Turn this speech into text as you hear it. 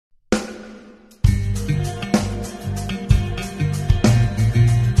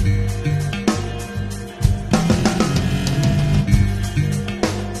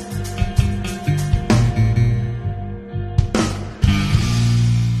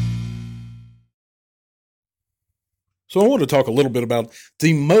So I want to talk a little bit about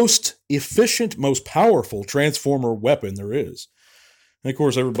the most efficient, most powerful transformer weapon there is. And of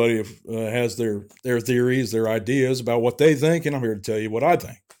course, everybody has their theories, their ideas about what they think, and I'm here to tell you what I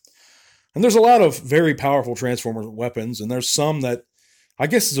think. And there's a lot of very powerful transformer weapons, and there's some that I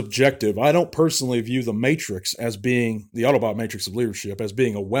guess is objective. I don't personally view the Matrix as being, the Autobot Matrix of Leadership, as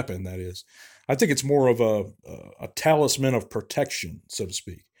being a weapon, that is. I think it's more of a talisman of protection, so to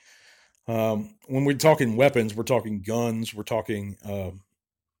speak. When we're talking weapons, we're talking guns, we're talking,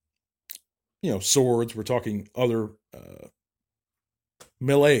 swords, we're talking other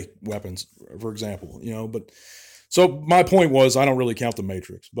melee weapons, for example, but so my point was, I don't really count the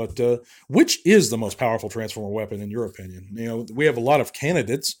Matrix, but which is the most powerful transformer weapon in your opinion? We have a lot of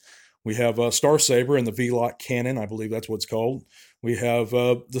candidates. We have Star Saber and the V-Lock cannon, I believe that's what it's called. We have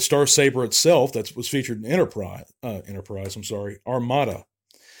the Star Saber itself that was featured in Armada.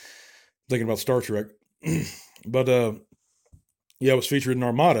 Thinking about Star Trek, but it was featured in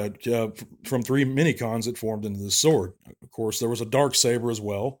Armada from 3 minicons that formed into this sword. Of course, there was a Dark Saber as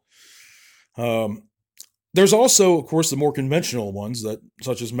well. There's also, of course, the more conventional ones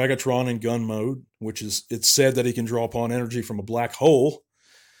such as Megatron in gun mode, which is, it's said that he can draw upon energy from a black hole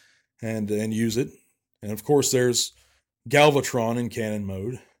and use it. And of course, there's Galvatron in cannon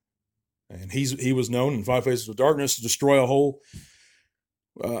mode, and he was known in Five Faces of Darkness to destroy a whole.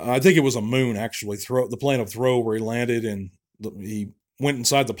 I think it was a moon, actually, the plane of throw where he landed, and he went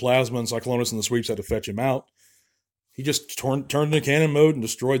inside the plasma, and Cyclonus and the Sweeps had to fetch him out. He just turned into cannon mode and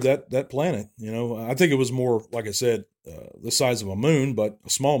destroyed that planet. I think it was more, like I said, the size of a moon, but a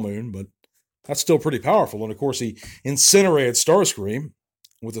small moon, but that's still pretty powerful. And of course, he incinerated Starscream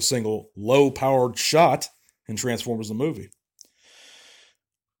with a single low-powered shot in Transformers the movie.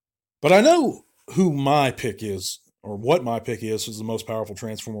 But I know who my pick is, or what my pick is the most powerful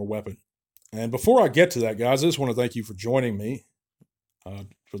Transformer weapon. And before I get to that, guys, I just want to thank you for joining me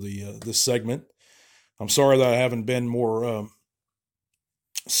for this segment. I'm sorry that I haven't been more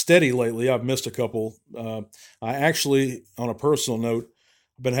steady lately. I've missed a couple. I actually, on a personal note,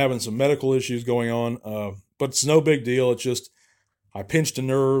 I've been having some medical issues going on, but it's no big deal. It's just I pinched a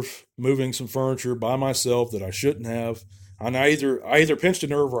nerve moving some furniture by myself that I shouldn't have. And I either pinched a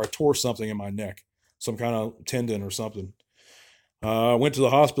nerve or I tore something in my neck, some kind of tendon or something. I went to the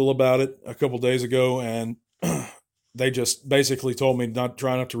hospital about it a couple days ago, and they just basically told me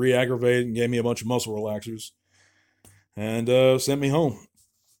try not to re-aggravate and gave me a bunch of muscle relaxers and sent me home.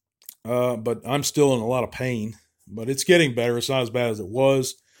 But I'm still in a lot of pain, but it's getting better. It's not as bad as it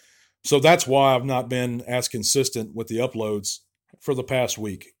was. So that's why I've not been as consistent with the uploads for the past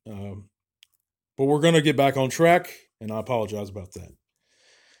week. But we're going to get back on track, and I apologize about that.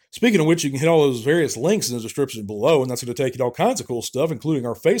 Speaking of which, you can hit all those various links in the description below, and that's going to take you to all kinds of cool stuff, including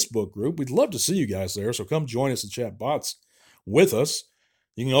our Facebook group. We'd love to see you guys there, so come join us and chat bots with us.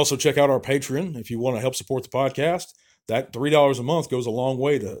 You can also check out our Patreon if you want to help support the podcast. That $3 a month goes a long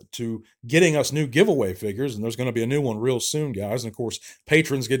way to getting us new giveaway figures, and there's going to be a new one real soon, guys. And, of course,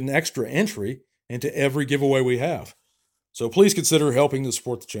 patrons get an extra entry into every giveaway we have. So please consider helping to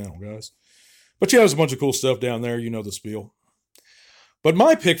support the channel, guys. But yeah, there's a bunch of cool stuff down there. You know the spiel. But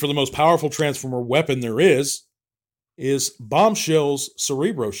my pick for the most powerful Transformer weapon there is Bombshell's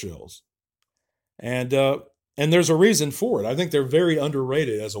Cerebro Shells. And there's a reason for it. I think they're very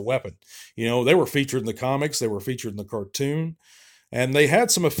underrated as a weapon. They were featured in the comics. They were featured in the cartoon. And they had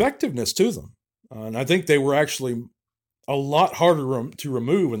some effectiveness to them. And I think they were actually a lot harder to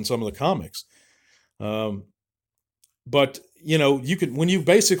remove in some of the comics. But, when you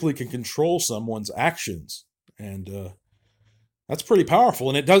basically can control someone's actions, and that's pretty powerful,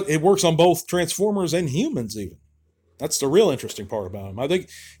 and it works on both Transformers and humans even. That's the real interesting part about them. I think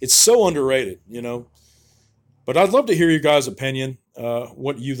it's so underrated, But I'd love to hear your guys' opinion,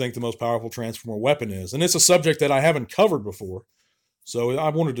 what you think the most powerful Transformer weapon is. And it's a subject that I haven't covered before, so I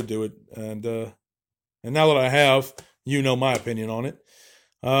wanted to do it. And now that I have, my opinion on it.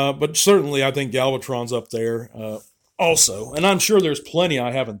 But certainly I think Galvatron's up there also. And I'm sure there's plenty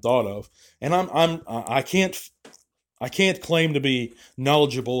I haven't thought of. And I can't claim to be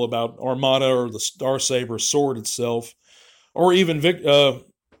knowledgeable about Armada or the Star Saber sword itself, or even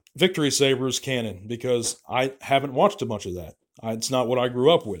Victory Saber's canon, because I haven't watched a bunch of that. It's not what I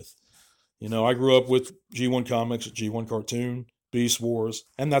grew up with. I grew up with G1 Comics, G1 Cartoon, Beast Wars,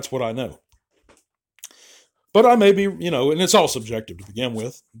 and that's what I know. But I may be, and it's all subjective to begin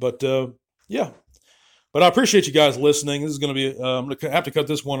with. But, yeah. But I appreciate you guys listening. This is going to be, I'm going to have to cut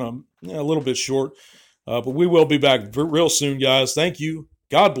this one a little bit short. But we will be back real soon, guys. Thank you.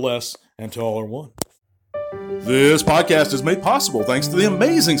 God bless. And to all are one. This podcast is made possible thanks to the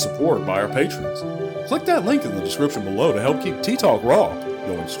amazing support by our patrons. Click that link in the description below to help keep Tea Talk Raw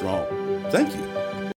going strong. Thank you.